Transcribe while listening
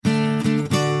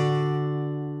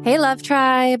Hey, Love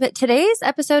Tribe. Today's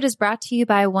episode is brought to you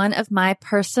by one of my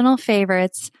personal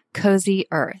favorites, Cozy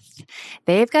Earth.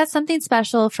 They've got something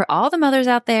special for all the mothers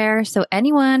out there. So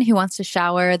anyone who wants to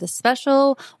shower the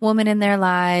special woman in their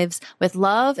lives with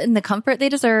love and the comfort they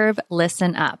deserve,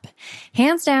 listen up.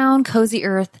 Hands down, Cozy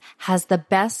Earth has the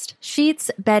best sheets,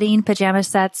 bedding, pajama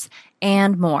sets,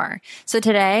 and more. So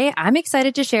today, I'm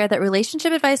excited to share that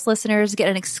Relationship Advice listeners get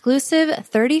an exclusive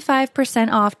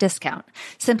 35% off discount.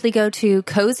 Simply go to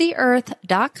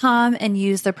CozyEarth.com and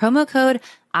use the promo code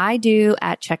I do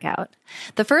at checkout.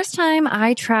 The first time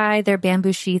I tried their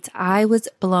bamboo sheets, I was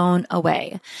blown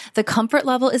away. The comfort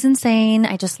level is insane.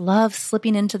 I just love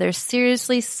slipping into their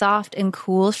seriously soft and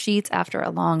cool sheets after a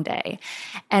long day.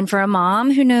 And for a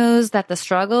mom who knows that the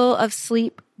struggle of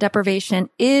sleep deprivation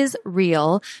is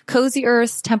real, Cozy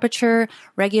Earth's temperature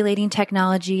regulating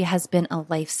technology has been a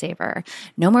lifesaver.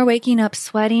 No more waking up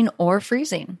sweating or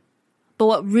freezing. But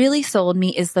what really sold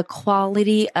me is the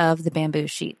quality of the bamboo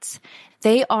sheets.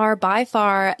 They are by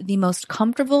far the most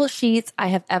comfortable sheets I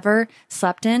have ever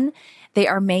slept in. They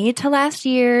are made to last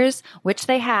years, which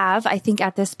they have. I think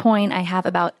at this point, I have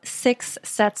about 6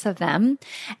 sets of them.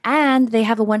 And they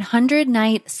have a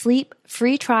 100-night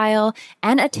sleep-free trial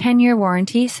and a 10-year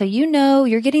warranty. So you know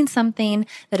you're getting something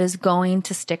that is going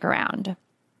to stick around.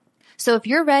 So if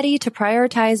you're ready to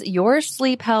prioritize your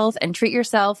sleep health and treat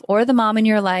yourself or the mom in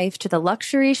your life to the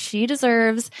luxury she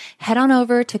deserves, head on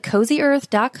over to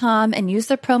CozyEarth.com and use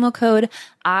the promo code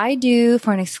I do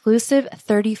for an exclusive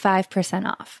 35%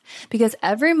 off. Because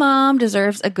every mom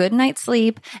deserves a good night's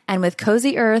sleep, and with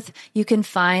Cozy Earth, you can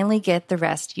finally get the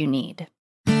rest you need.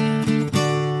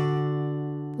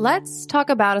 Let's talk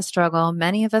about a struggle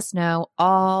many of us know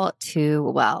all too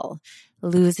well.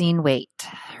 Losing weight.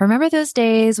 Remember those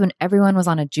days when everyone was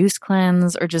on a juice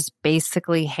cleanse or just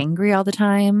basically hangry all the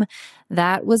time?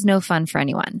 That was no fun for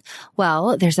anyone.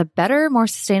 Well, there's a better, more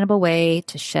sustainable way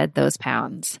to shed those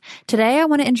pounds. Today, I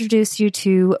want to introduce you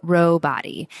to Ro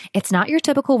Body. It's not your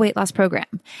typical weight loss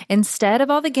program. Instead of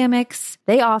all the gimmicks,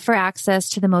 they offer access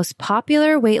to the most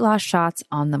popular weight loss shots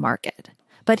on the market.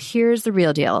 But here's the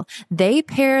real deal. They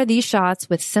pair these shots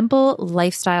with simple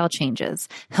lifestyle changes,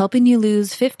 helping you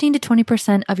lose 15 to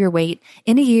 20% of your weight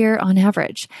in a year on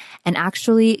average, and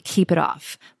actually keep it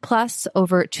off. Plus,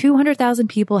 over 200,000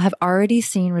 people have already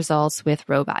seen results with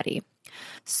Ro Body.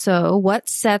 So what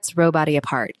sets Ro Body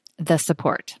apart? The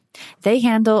support. They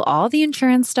handle all the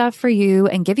insurance stuff for you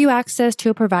and give you access to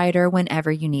a provider whenever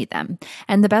you need them.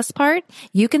 And the best part,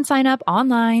 you can sign up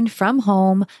online from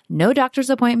home, no doctor's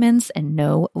appointments, and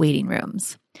no waiting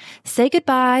rooms. Say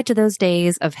goodbye to those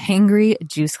days of hangry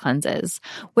juice cleanses.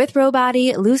 With Ro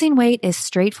Body, losing weight is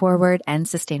straightforward and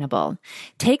sustainable.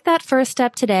 Take that first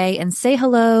step today and say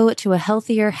hello to a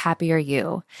healthier, happier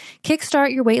you.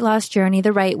 Kickstart your weight loss journey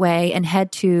the right way and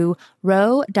head to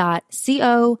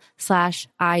ro.co/IDO.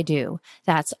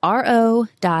 That's ro.co/IDO.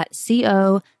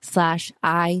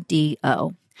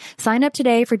 Sign up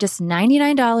today for just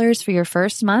 $99 for your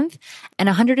first month and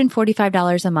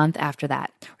 $145 a month after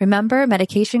that. Remember,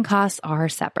 medication costs are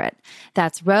separate.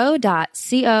 That's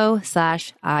ro.co/IDO.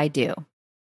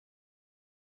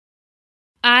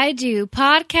 I Do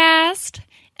Podcast,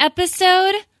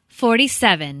 episode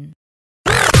 47.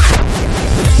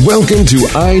 Welcome to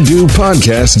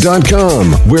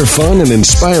IDoPodcast.com, where fun and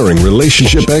inspiring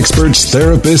relationship experts,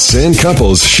 therapists, and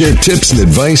couples share tips and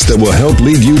advice that will help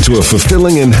lead you to a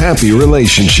fulfilling and happy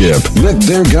relationship. Let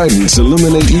their guidance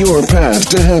illuminate your path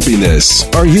to happiness.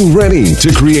 Are you ready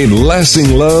to create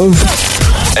lasting love?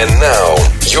 And now,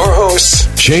 your hosts,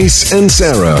 Chase and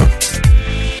Sarah.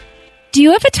 Do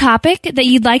you have a topic that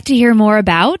you'd like to hear more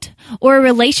about? Or a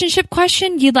relationship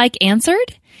question you'd like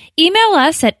answered? Email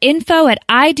us at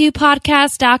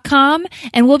info@idopodcast.com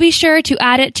and we'll be sure to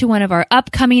add it to one of our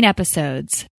upcoming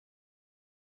episodes.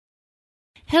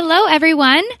 Hello,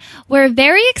 everyone. We're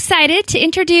very excited to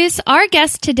introduce our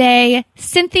guest today,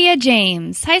 Cynthia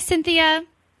James. Hi, Cynthia.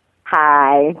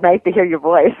 Hi. Nice to hear your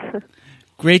voice.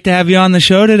 Great to have you on the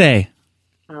show today.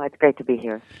 Oh, it's great to be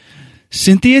here.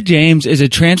 Cynthia James is a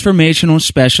transformational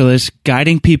specialist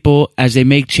guiding people as they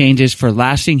make changes for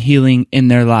lasting healing in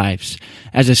their lives.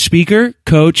 As a speaker,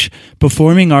 coach,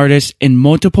 performing artist, and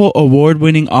multiple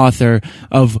award-winning author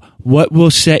of What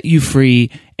Will Set You Free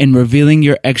and Revealing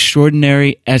Your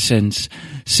Extraordinary Essence,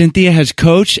 Cynthia has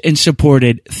coached and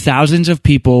supported thousands of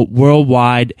people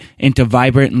worldwide into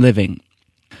vibrant living.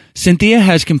 Cynthia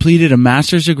has completed a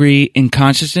master's degree in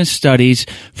consciousness studies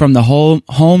from the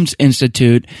Holmes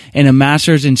Institute and a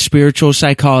master's in spiritual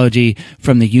psychology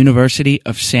from the University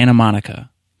of Santa Monica.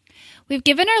 We've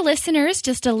given our listeners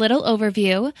just a little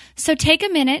overview, so take a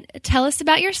minute, tell us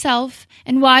about yourself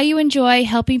and why you enjoy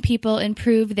helping people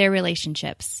improve their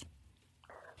relationships.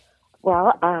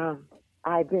 Well,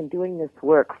 I've been doing this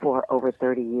work for over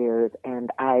 30 years,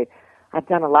 and I've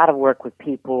done a lot of work with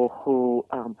people who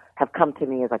have come to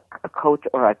me as a coach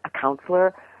or a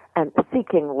counselor and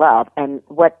seeking love. And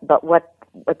what's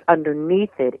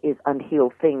underneath it is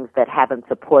unhealed things that haven't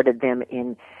supported them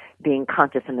in being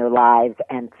conscious in their lives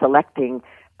and selecting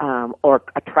or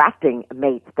attracting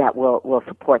mates that will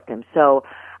support them. So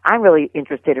I'm really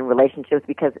interested in relationships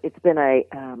because it's been a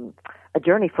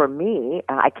journey for me.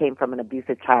 I came from an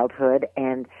abusive childhood,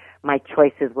 and my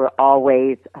choices were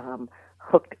always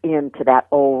hooked into that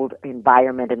old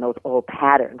environment and those old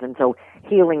patterns. And so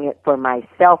healing it for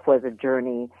myself was a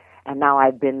journey. And now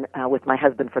I've been with my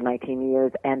husband for 19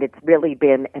 years, and it's really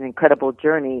been an incredible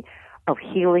journey of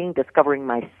healing, discovering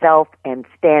myself, and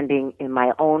standing in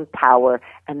my own power,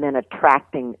 and then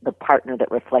attracting the partner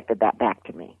that reflected that back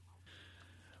to me.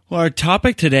 Well, our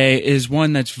topic today is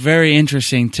one that's very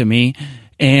interesting to me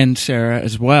and Sarah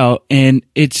as well, and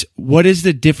it's what is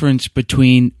the difference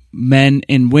between men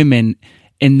and women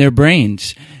in their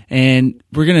brains? And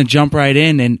we're going to jump right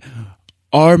in, and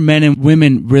are men and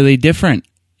women really different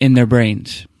in their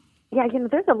brains? Yeah,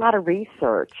 there's a lot of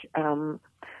research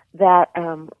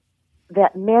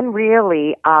that men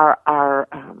really are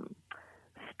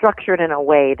structured in a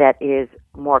way that is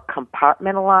more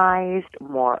compartmentalized,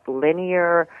 more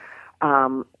linear,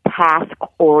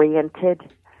 task-oriented,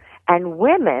 and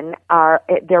women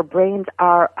their brains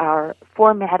are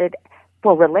formatted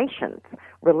for relations.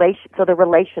 So they're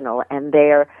relational, and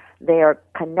they are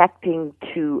connecting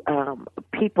to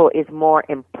people is more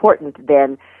important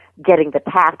than getting the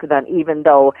task done, even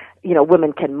though,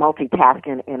 women can multitask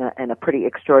in a pretty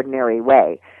extraordinary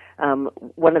way.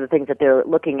 One of the things that they're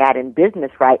looking at in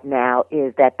business right now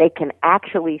is that they can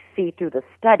actually see through the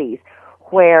studies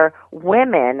where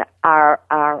women are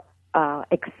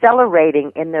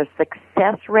accelerating in their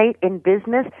success rate in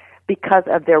business because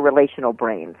of their relational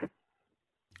brains.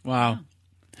 Wow.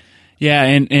 Yeah,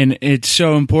 and it's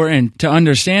so important to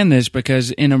understand this because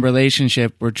in a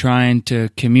relationship, we're trying to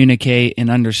communicate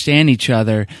and understand each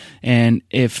other. And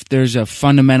if there's a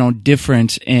fundamental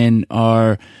difference in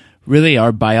our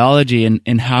biology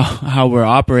and how we're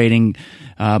operating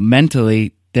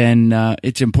mentally, then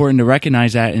it's important to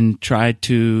recognize that and try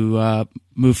to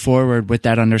move forward with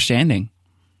that understanding.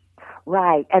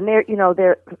 Right. And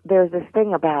there's this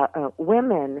thing about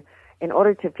women, in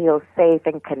order to feel safe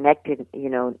and connected,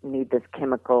 need this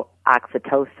chemical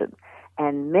oxytocin.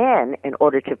 And men, in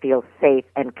order to feel safe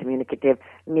and communicative,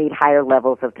 need higher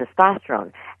levels of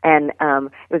testosterone. And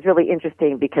it was really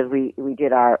interesting because we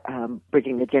did our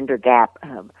Bridging the Gender Gap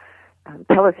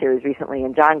teleseries recently,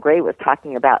 and John Gray was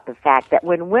talking about the fact that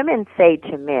when women say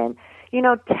to men,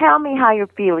 tell me how you're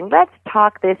feeling, let's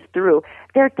talk this through,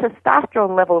 their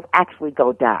testosterone levels actually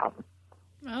go down.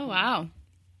 Oh, wow.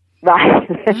 Right.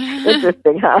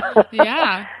 Interesting, huh?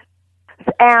 Yeah.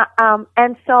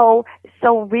 And so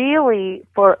really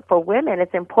for women,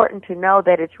 it's important to know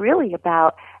that it's really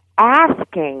about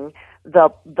asking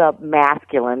the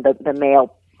masculine, the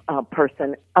male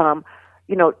person,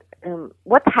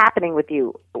 what's happening with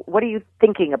you? What are you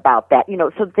thinking about that?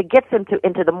 So that it gets them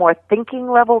into the more thinking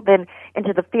level than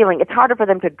into the feeling. It's harder for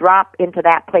them to drop into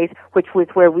that place, which was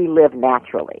where we live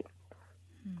naturally.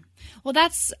 Well,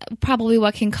 that's probably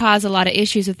what can cause a lot of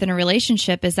issues within a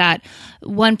relationship, is that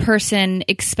one person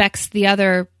expects the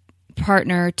other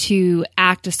partner to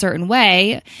act a certain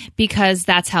way because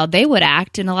that's how they would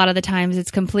act. And a lot of the times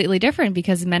it's completely different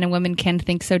because men and women can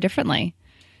think so differently.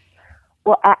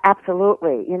 Well,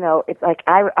 absolutely. It's like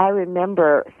I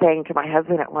remember saying to my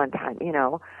husband at one time,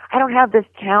 I don't have this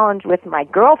challenge with my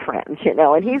girlfriend,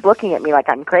 and he's looking at me like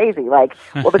I'm crazy, like,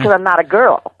 well, because I'm not a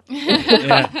girl.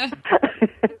 And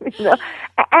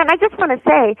I just want to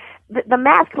say the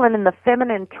masculine and the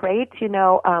feminine traits,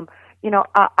 are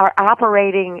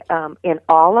operating in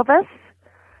all of us,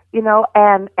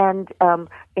 and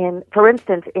in, for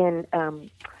instance, in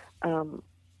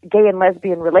gay and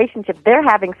lesbian relationships, they're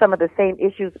having some of the same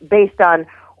issues based on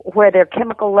where their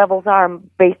chemical levels are,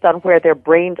 based on where their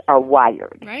brains are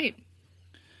wired. Right.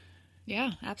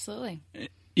 Yeah, absolutely.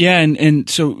 Yeah, and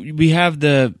so we have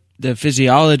the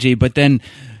physiology, but then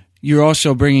you're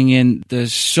also bringing in the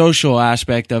social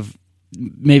aspect of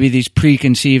maybe these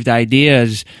preconceived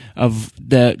ideas of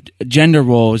the gender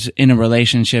roles in a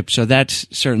relationship. So that's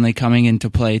certainly coming into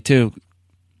play too.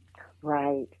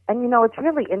 Right. And it's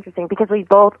really interesting because we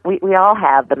all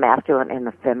have the masculine and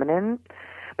the feminine.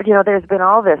 But there's been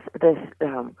all this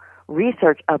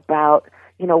research about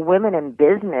women in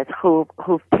business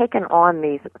who've taken on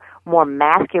these more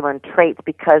masculine traits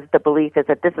because the belief is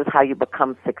that this is how you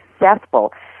become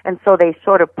successful. And so they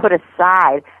sort of put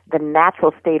aside the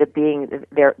natural state of being,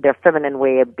 their feminine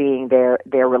way of being,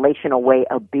 their relational way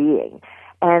of being.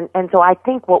 And so I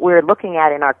think what we're looking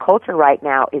at in our culture right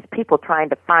now is people trying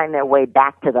to find their way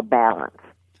back to the balance.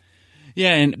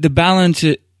 Yeah, and the balance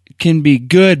can be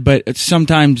good, but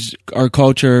sometimes our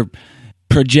culture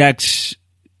projects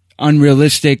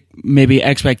unrealistic maybe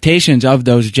expectations of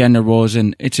those gender roles,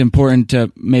 and it's important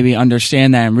to maybe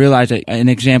understand that and realize that an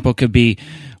example could be,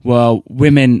 well,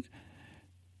 women,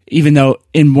 even though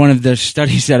in one of the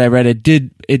studies that I read it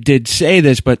did say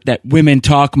this, but that women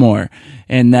talk more,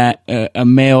 and that a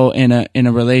male in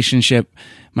a relationship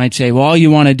might say, well, all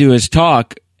you want to do is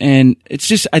talk. And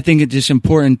I think it's just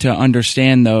important to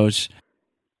understand those.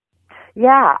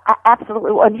 Yeah,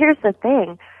 absolutely. And here's the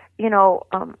thing,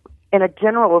 in a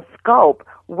general scope,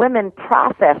 women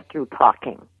process through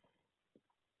talking,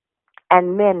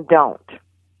 and men don't.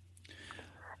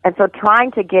 And so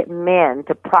trying to get men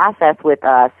to process with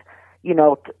us,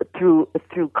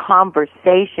 through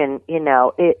conversation,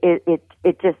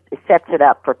 it just sets it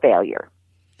up for failure.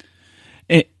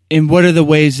 And what are the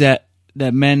ways that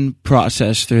men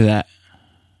process through that?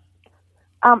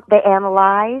 They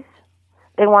analyze.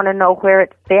 They want to know where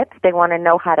it fits. They want to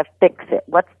know how to fix it.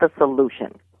 What's the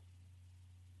solution?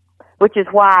 Which is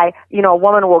why, a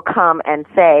woman will come and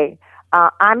say,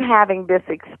 I'm having this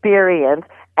experience,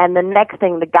 and the next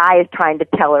thing the guy is trying to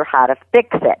tell her how to fix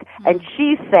it. And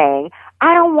she's saying,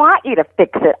 I don't want you to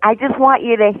fix it. I just want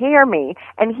you to hear me.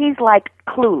 And he's like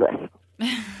clueless.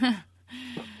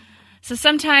 So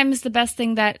sometimes the best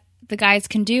thing that the guys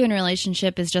can do in a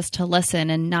relationship is just to listen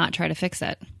and not try to fix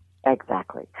it.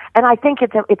 Exactly. And I think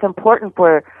it's important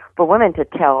for women to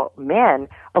tell men,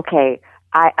 okay,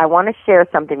 I want to share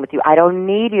something with you. I don't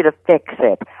need you to fix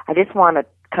it. I just want to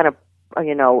kind of,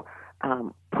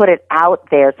 put it out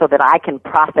there so that I can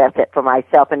process it for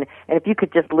myself. And if you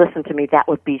could just listen to me, that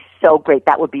would be so great.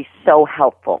 That would be so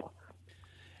helpful.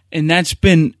 And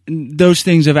those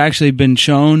things have actually been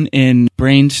shown in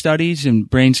brain studies and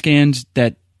brain scans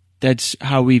that's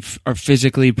how we are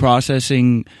physically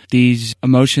processing these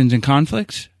emotions and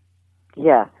conflicts?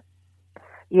 Yes.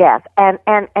 Yes. And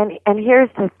here's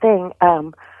the thing.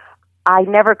 I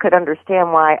never could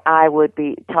understand why I would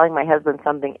be telling my husband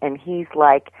something and he's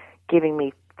like giving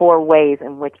me 4 ways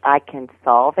in which I can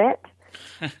solve it.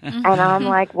 And I'm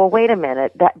like, well, wait a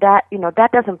minute.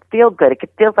 That doesn't feel good. It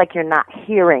feels like you're not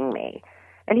hearing me.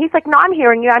 And he's like, no, I'm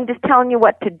hearing you. I'm just telling you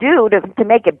what to do to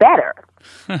make it better.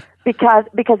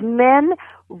 Because men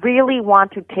really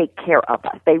want to take care of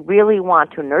us. They really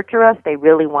want to nurture us. They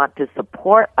really want to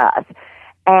support us.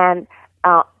 And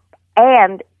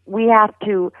we have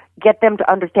to get them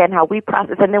to understand how we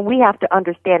process, and then we have to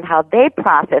understand how they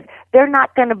process. They're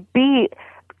not going to be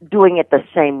doing it the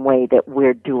same way that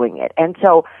we're doing it. And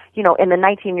so, in the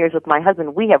 19 years with my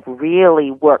husband, we have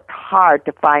really worked hard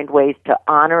to find ways to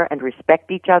honor and respect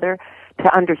each other,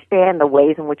 to understand the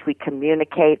ways in which we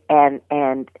communicate and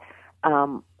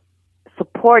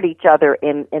support each other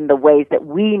in the ways that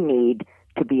we need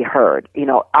to be heard,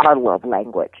 our love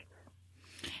language.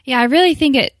 Yeah, I really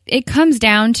think it comes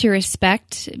down to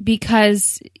respect,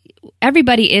 because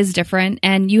everybody is different,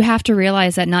 and you have to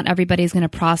realize that not everybody is going to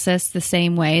process the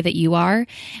same way that you are.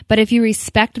 But if you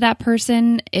respect that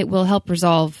person, it will help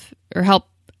resolve or help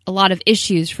a lot of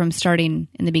issues from starting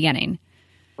in the beginning.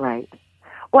 Right.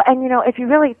 Well, and if you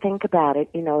really think about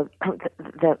it,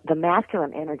 the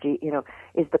masculine energy,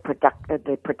 is the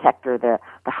protector, the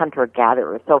hunter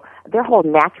gatherer. So their whole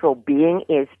natural being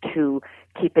is to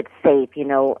keep it safe, keep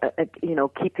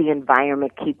the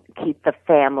environment, keep the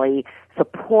family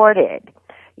supported,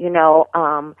 and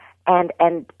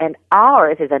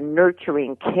ours is a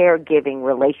nurturing, caregiving,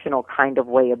 relational kind of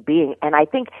way of being. And I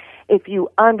think if you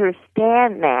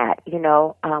understand that,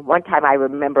 one time I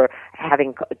remember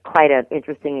having quite an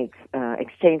interesting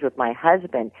exchange with my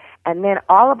husband, and then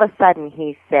all of a sudden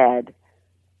he said,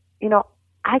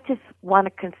 I just want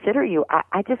to consider you.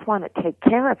 I just want to take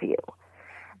care of you.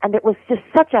 And it was just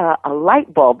such a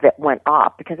light bulb that went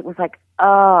off, because it was like,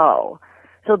 oh,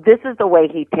 so this is the way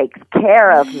he takes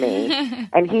care of me.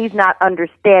 And he's not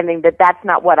understanding that that's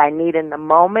not what I need in the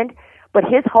moment. But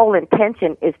his whole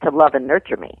intention is to love and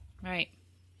nurture me. Right.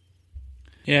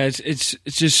 Yeah, it's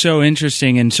just so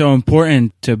interesting and so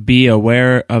important to be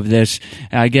aware of this.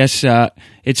 I guess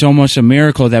it's almost a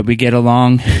miracle that we get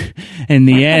along in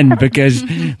the end, because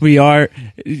we are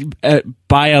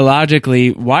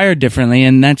biologically wired differently,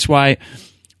 and that's why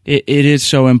it is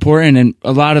so important. And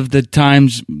a lot of the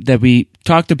times that we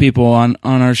talk to people on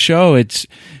our show, it's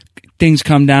things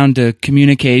come down to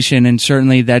communication, and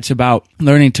certainly that's about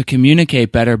learning to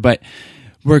communicate better. But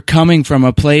we're coming from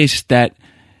a place that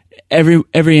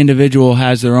every individual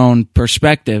has their own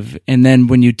perspective. And then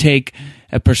when you take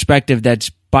a perspective that's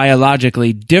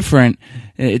biologically different,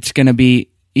 it's going to be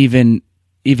even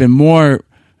more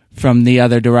from the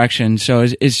other direction. So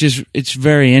it's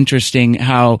very interesting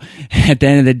how at the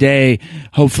end of the day,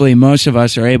 hopefully most of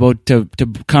us are able to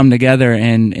come together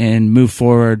and move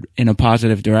forward in a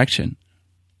positive direction.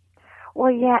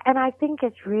 Well, yeah, and I think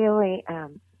it's really,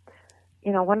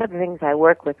 one of the things I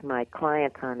work with my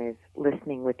clients on is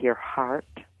listening with your heart,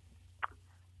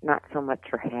 not so much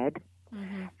your head.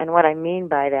 Mm-hmm. And what I mean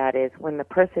by that is when the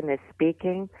person is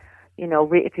speaking,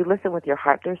 if you listen with your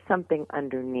heart, there's something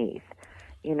underneath.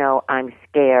 I'm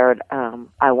scared.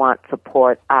 I want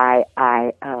support. I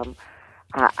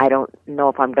don't know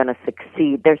if I'm going to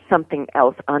succeed. There's something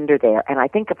else under there. And I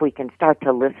think if we can start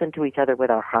to listen to each other with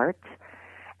our hearts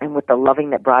and with the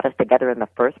loving that brought us together in the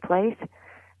first place,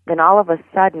 then all of a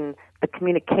sudden the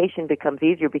communication becomes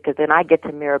easier, because then I get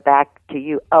to mirror back to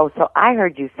you. Oh, so I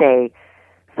heard you say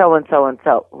so and so and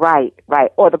so. Right.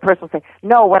 Or the person will say,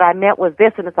 no, what I meant was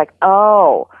this. And it's like,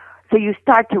 oh. So you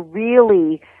start to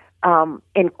really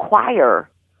inquire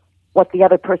what the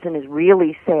other person is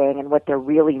really saying and what they're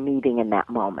really needing in that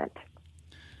moment.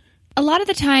 A lot of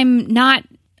the time, not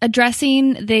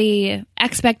addressing the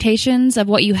expectations of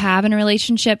what you have in a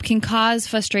relationship can cause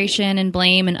frustration and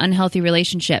blame and unhealthy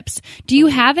relationships. Do you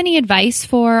have any advice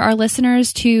for our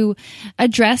listeners to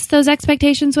address those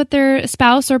expectations with their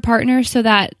spouse or partner so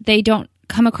that they don't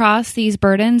come across these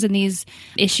burdens and these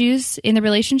issues in the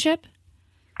relationship?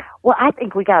 Well, I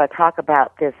think we got to talk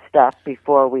about this stuff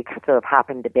before we sort of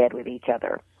hop into bed with each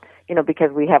other,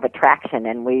 because we have attraction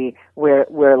and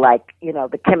we're like,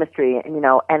 the chemistry,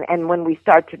 and when we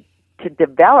start to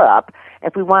develop,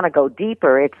 if we want to go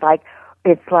deeper, it's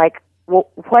like,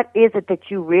 well, what is it that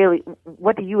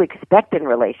what do you expect in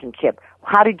relationship?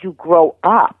 How did you grow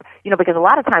up? Because a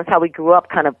lot of times how we grew up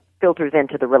kind of filters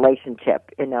into the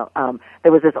relationship.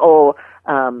 There was this old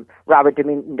Robert De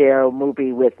Niro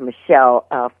movie with Michelle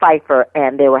Pfeiffer,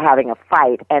 and they were having a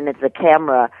fight, and as the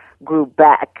camera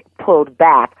pulled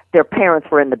back, their parents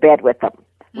were in the bed with them,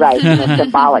 right?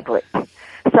 Symbolically.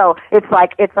 So it's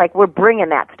like we're bringing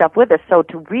that stuff with us. So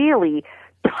to really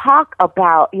talk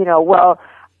about,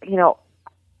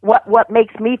 what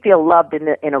makes me feel loved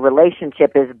in a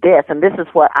relationship is this, and this is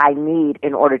what I need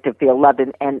in order to feel loved,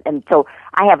 and so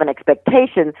I have an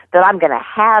expectation that I'm going to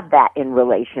have that in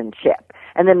relationship.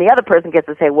 And then the other person gets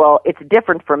to say, well, it's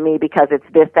different for me because it's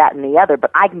this, that, and the other,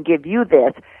 but I can give you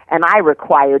this, and I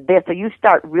require this. So you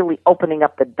start really opening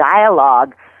up the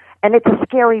dialogue, and it's a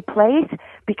scary place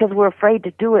because we're afraid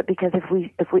to do it, because if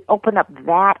we open up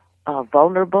that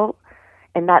vulnerable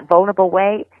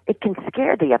way, it can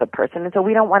scare the other person. And so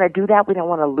we don't want to do that. We don't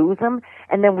want to lose them.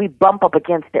 And then we bump up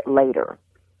against it later.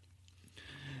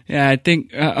 Yeah, I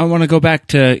think I want to go back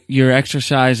to your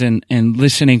exercise and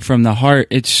listening from the heart.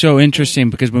 It's so interesting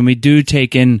because when we do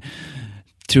take into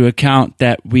account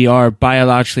that we are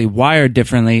biologically wired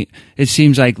differently, it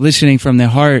seems like listening from the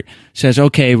heart says,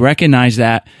 okay, recognize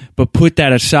that, but put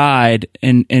that aside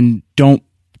and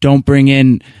don't bring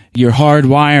in your hard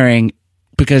wiring,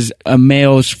 because a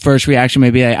male's first reaction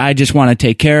may be like, I just want to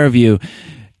take care of you.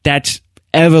 That's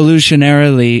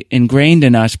evolutionarily ingrained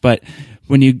in us, but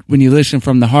when you listen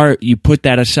from the heart, you put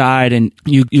that aside and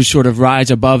you sort of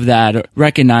rise above that,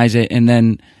 recognize it, and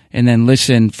then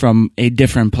listen from a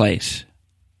different place.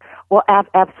 Well,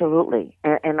 absolutely,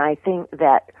 and I think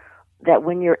that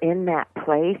when you're in that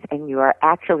place and you are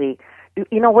actually,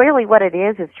 really what it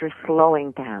is you're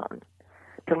slowing down.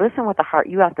 To listen with the heart,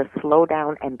 you have to slow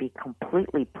down and be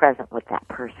completely present with that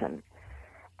person,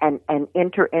 and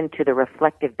enter into the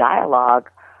reflective dialogue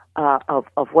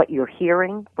of what you're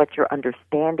hearing, what you're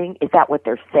understanding. Is that what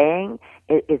they're saying?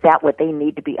 Is that what they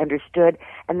need to be understood?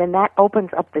 And then that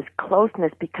opens up this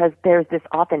closeness, because there's this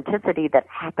authenticity that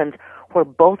happens where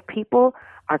both people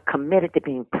are committed to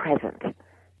being present.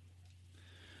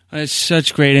 It's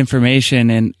such great information,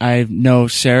 and I know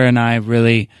Sarah and I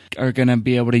really are going to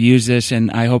be able to use this,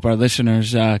 and I hope our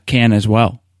listeners can as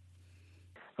well.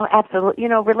 Oh, absolutely.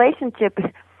 Relationship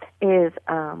is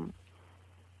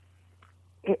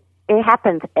it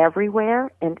happens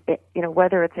everywhere, and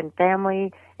whether it's in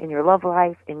family, in your love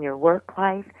life, in your work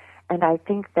life, and I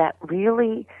think that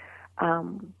really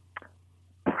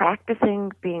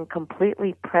practicing being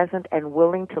completely present and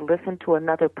willing to listen to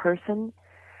another person,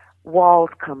 walls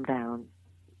come down.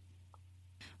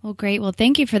 Well, great. Well,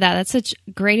 thank you for that. That's such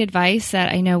great advice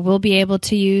that I know we'll be able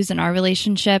to use in our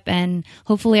relationship, and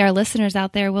hopefully our listeners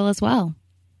out there will as well.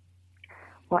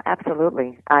 Well,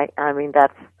 absolutely. I mean,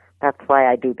 that's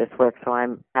why I do this work, so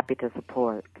I'm happy to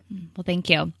support. Well, thank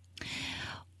you.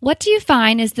 What do you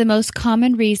find is the most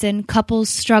common reason couples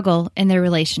struggle in their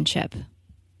relationship?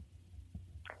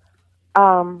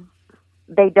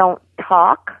 They don't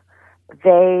talk.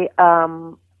 They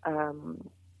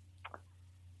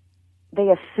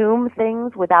assume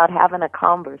things without having a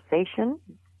conversation,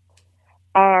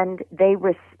 and they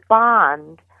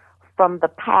respond from the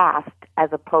past as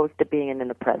opposed to being in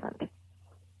the present.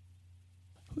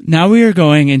 Now we are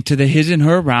going into the his and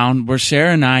her round where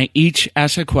Sarah and I each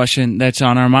ask a question that's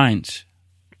on our minds.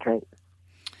 Great.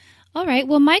 All right.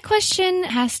 Well, my question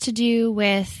has to do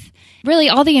with really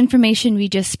all the information we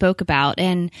just spoke about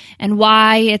and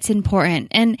why it's important.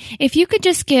 And if you could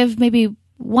just give maybe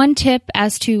one tip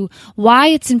as to why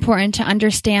it's important to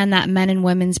understand that men and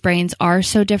women's brains are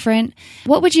so different,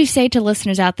 what would you say to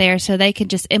listeners out there so they can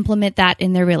just implement that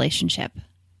in their relationship?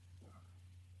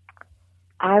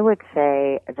 I would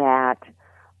say that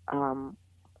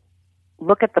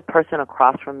look at the person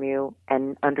across from you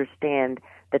and understand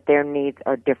that their needs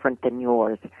are different than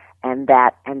yours, and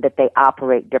that they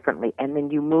operate differently. And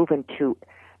then you move into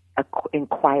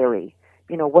inquiry.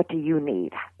 You know, what do you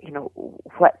need? You know,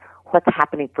 what's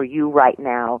happening for you right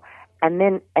now? And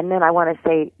then I want to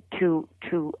say to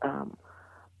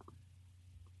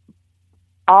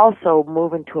also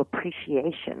move into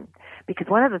appreciation, because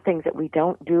one of the things that we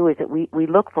don't do is that we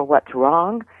look for what's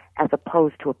wrong as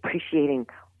opposed to appreciating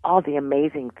all the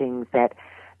amazing things that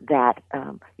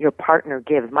your partner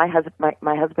gives. My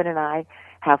husband and I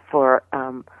have for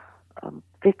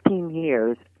 15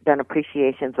 years done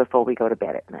appreciations before we go to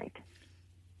bed at night.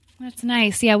 That's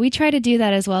nice. Yeah, we try to do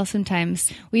that as well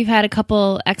sometimes. We've had a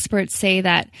couple experts say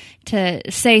that to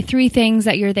say 3 things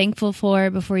that you're thankful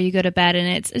for before you go to bed, and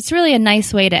it's really a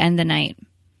nice way to end the night.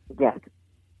 Yes.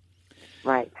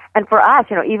 Right. And for us,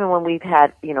 you know, even when we've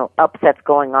had, you know, upsets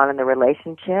going on in the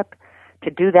relationship,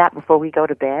 to do that before we go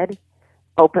to bed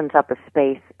opens up a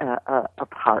space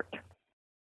of heart.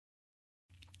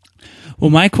 Well,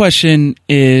 my question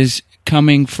is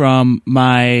coming from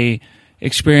my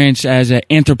experience as an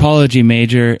anthropology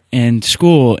major in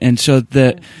school. And so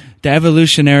the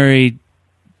evolutionary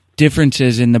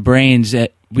differences in the brains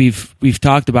that we've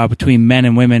talked about between men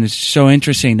and women is so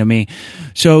interesting to me.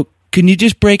 So can you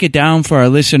just break it down for our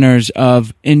listeners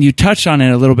and you touched on it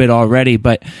a little bit already,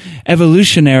 but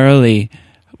evolutionarily,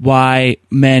 why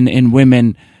men and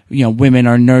women, you know, women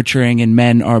are nurturing and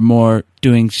men are more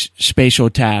doing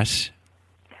spatial tasks?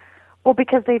 Well,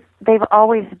 because they've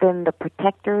always been the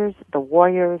protectors, the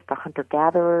warriors, the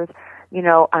hunter-gatherers. You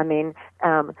know, I mean,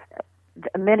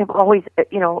 men have always,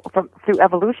 you know, through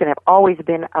evolution, have always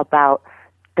been about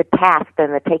the task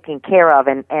and the taking care of,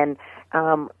 and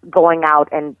going out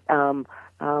and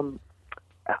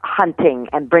hunting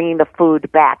and bringing the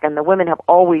food back. And the women have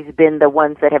always been the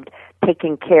ones that have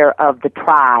taken care of the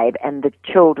tribe and the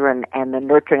children and the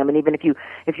nurturing. I mean, even if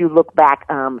you look back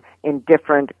in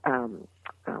different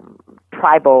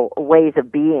tribal ways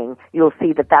of being, you'll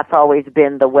see that that's always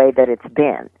been the way that it's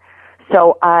been.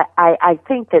 So I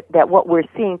think that what we're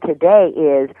seeing today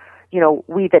is, you know,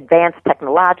 we've advanced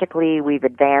technologically, we've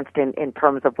advanced in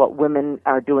terms of what women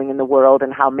are doing in the world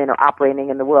and how men are operating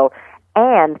in the world,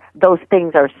 and those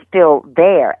things are still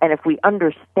there. And if we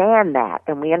understand that,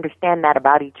 and we understand that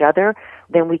about each other,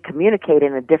 then we communicate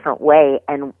in a different way,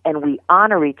 and we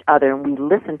honor each other, and we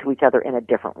listen to each other in a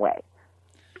different way.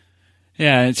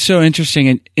 Yeah, it's so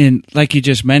interesting. And like you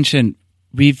just mentioned,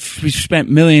 we've spent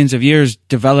millions of years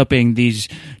developing these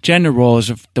gender roles.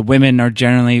 Of the women are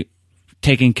generally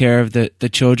taking care of the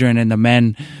children, and the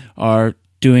men are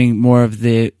doing more of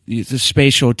the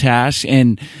spatial tasks.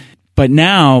 But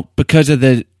now, because of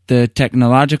the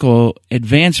technological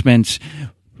advancements,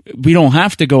 we don't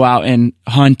have to go out and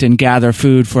hunt and gather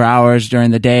food for hours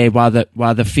during the day while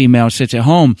the female sits at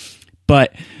home.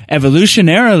 But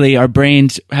evolutionarily, our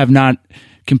brains have not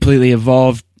completely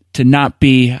evolved to not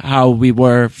be how we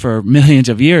were for millions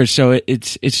of years. So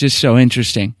it's just so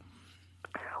interesting.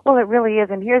 Well, it really is.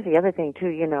 And here's the other thing, too.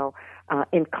 You know,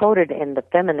 encoded in the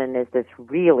feminine is this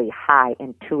really high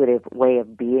intuitive way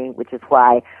of being, which is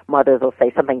why mothers will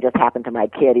say something just happened to my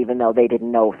kid, even though they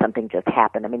didn't know something just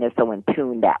happened. I mean, they're so in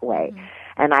tune that way.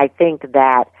 Mm-hmm. And I think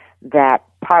that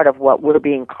part of what we're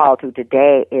being called to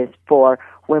today is for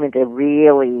women to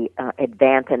really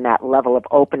advance in that level of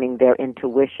opening their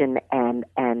intuition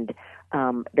and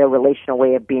their relational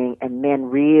way of being, and men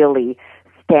really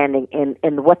standing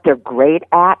in what they're great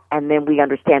at, and then we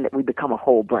understand that we become a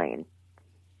whole brain.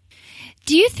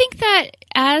 Do you think that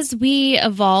as we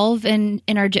evolve in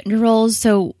our gender roles,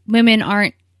 so women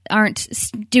aren't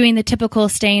doing the typical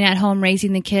staying at home,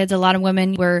 raising the kids. A lot of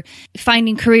women were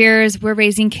finding careers, we're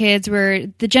raising kids, where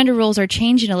the gender roles are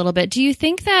changing a little bit. Do you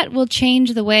think that will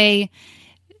change the way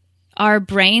our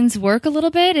brains work a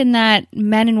little bit, and that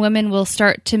men and women will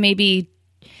start to maybe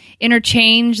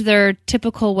interchange their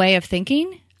typical way of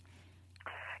thinking?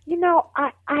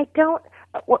 I don't.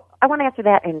 Well, I want to answer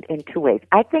that in two ways.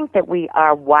 I think that we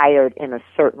are wired in a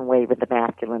certain way with the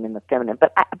masculine and the feminine,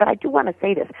 but I do want to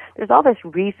say this. There's all this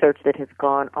research that has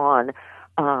gone on,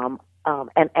 and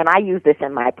I use this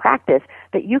in my practice,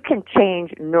 that you can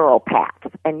change neural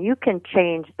paths, and you can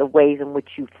change the ways in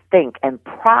which you think and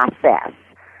process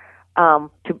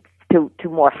to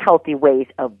more healthy ways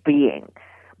of being.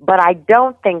 But I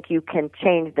don't think you can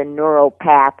change the neural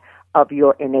path of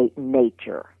your innate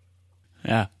nature.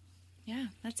 Yeah. Yeah,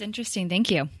 that's interesting. Thank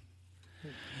you.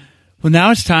 Well, now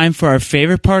it's time for our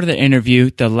favorite part of the interview,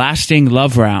 the lasting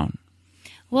love round.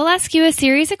 We'll ask you a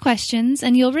series of questions,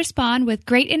 and you'll respond with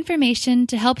great information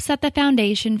to help set the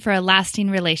foundation for a lasting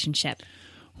relationship.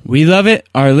 We love it.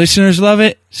 Our listeners love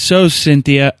it. So,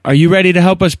 Cynthia, are you ready to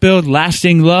help us build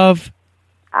lasting love?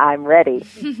 I'm ready.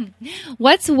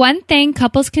 What's one thing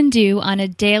couples can do on a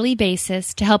daily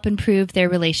basis to help improve their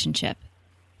relationship?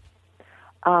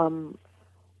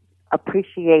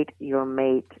 Appreciate your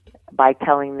mate by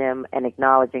telling them and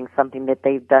acknowledging something that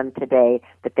they've done today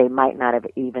that they might not have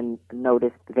even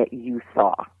noticed that you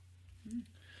saw.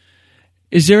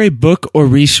 Is there a book or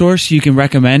resource you can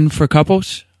recommend for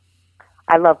couples?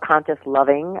 I love Conscious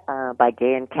Loving by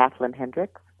Gay and Kathleen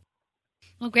Hendricks.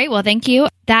 Well, great. Well, thank you.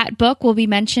 That book will be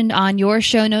mentioned on your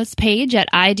show notes page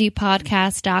at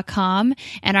idopodcast.com,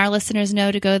 and our listeners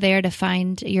know to go there to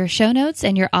find your show notes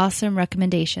and your awesome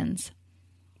recommendations.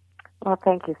 Well,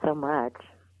 thank you so much.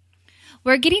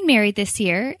 We're getting married this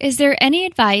year. Is there any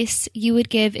advice you would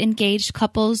give engaged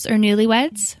couples or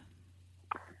newlyweds?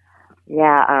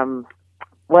 Yeah,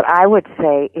 what I would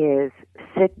say is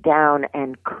sit down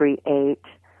and create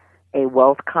a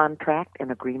wealth contract,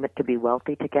 an agreement to be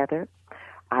wealthy together.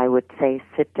 I would say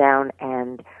sit down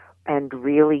and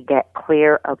really get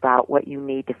clear about what you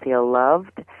need to feel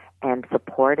loved and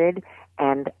supported,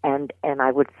 and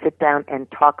I would sit down and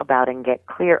talk about and get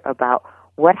clear about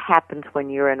what happens when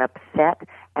you're in upset,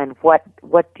 and what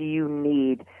do you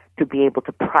need to be able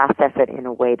to process it in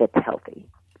a way that's healthy.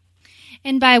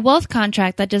 And by wealth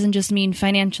contract, that doesn't just mean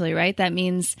financially, right? That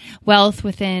means wealth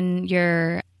within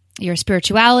your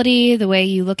spirituality, the way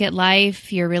you look at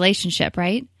life, your relationship,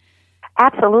 right?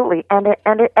 Absolutely,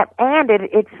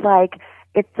 it's like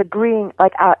it's agreeing,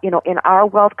 like in our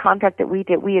wealth contract that we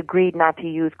did, we agreed not to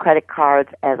use credit cards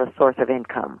as a source of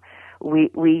income.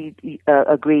 We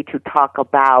agreed to talk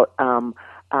about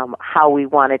how we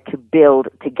wanted to build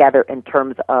together in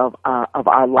terms of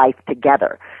our life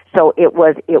together. So it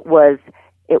was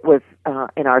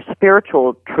in our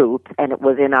spiritual truth, and it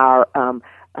was in our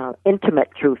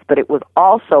intimate truth, but it was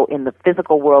also in the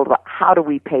physical world about how do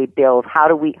we pay bills, how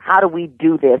do we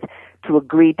do this to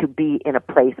agree to be in a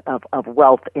place of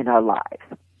wealth in our lives.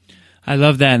 I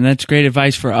love that, and that's great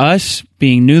advice for us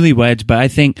being newlyweds, but I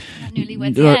think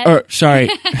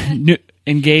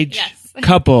engaged yes.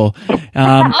 couple,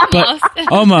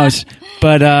 almost,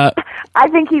 but I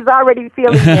think he's already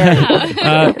feeling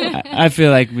married. I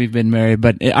feel like we've been married,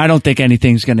 but I don't think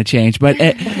anything's going to change. But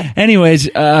anyways,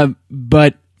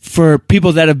 but for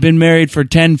people that have been married for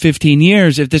 10, 15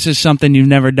 years, if this is something you've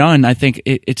never done, I think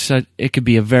it could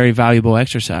be a very valuable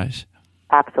exercise.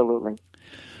 Absolutely.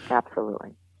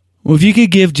 Well, if you could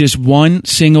give just one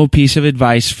single piece of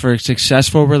advice for a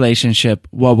successful relationship,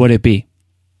 what would it be?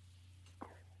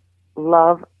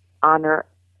 Love, honor,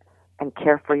 and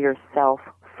care for yourself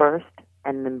first,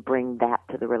 and then bring that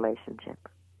to the relationship.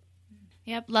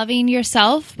 Yep, loving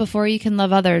yourself before you can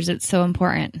love others. It's so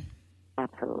important.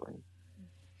 Absolutely.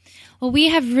 Well, we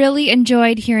have really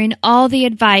enjoyed hearing all the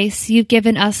advice you've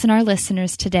given us and our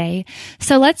listeners today.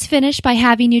 So let's finish by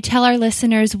having you tell our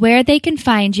listeners where they can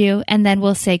find you, and then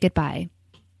we'll say goodbye.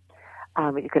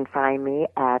 You can find me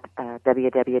at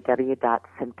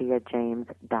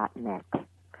www.cynthiajames.net.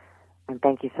 And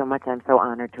thank you so much. I'm so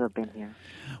honored to have been here.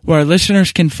 Where our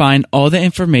listeners can find all the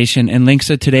information and links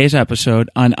to today's episode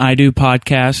on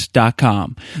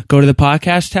idopodcast.com. Go to the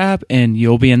podcast tab and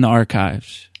you'll be in the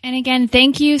archives. And again,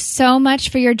 thank you so much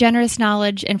for your generous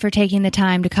knowledge and for taking the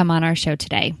time to come on our show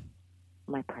today.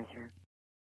 My pleasure.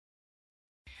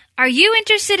 Are you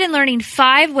interested in learning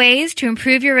 5 ways to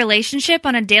improve your relationship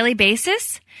on a daily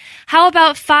basis? How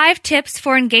about 5 tips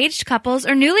for engaged couples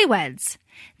or newlyweds?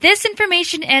 This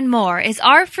information and more is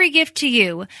our free gift to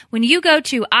you when you go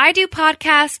to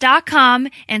idopodcast.com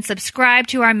and subscribe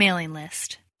to our mailing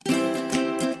list.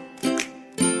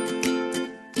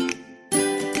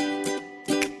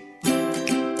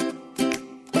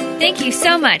 Thank you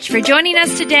so much for joining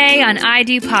us today on I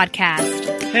Do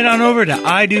Podcast. Head on over to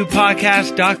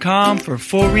idopodcast.com for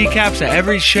full recaps of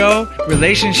every show,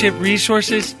 relationship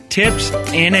resources, tips,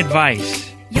 and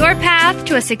advice. Your path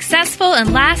to a successful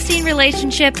and lasting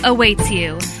relationship awaits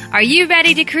you. Are you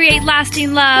ready to create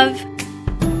lasting love?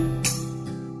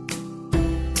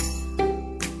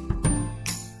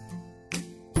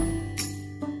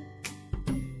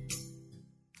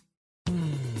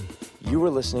 You were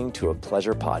listening to a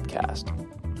Pleasure Podcast.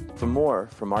 For more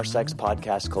from our Sex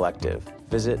Podcast Collective,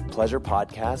 visit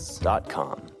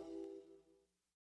pleasurepodcasts.com.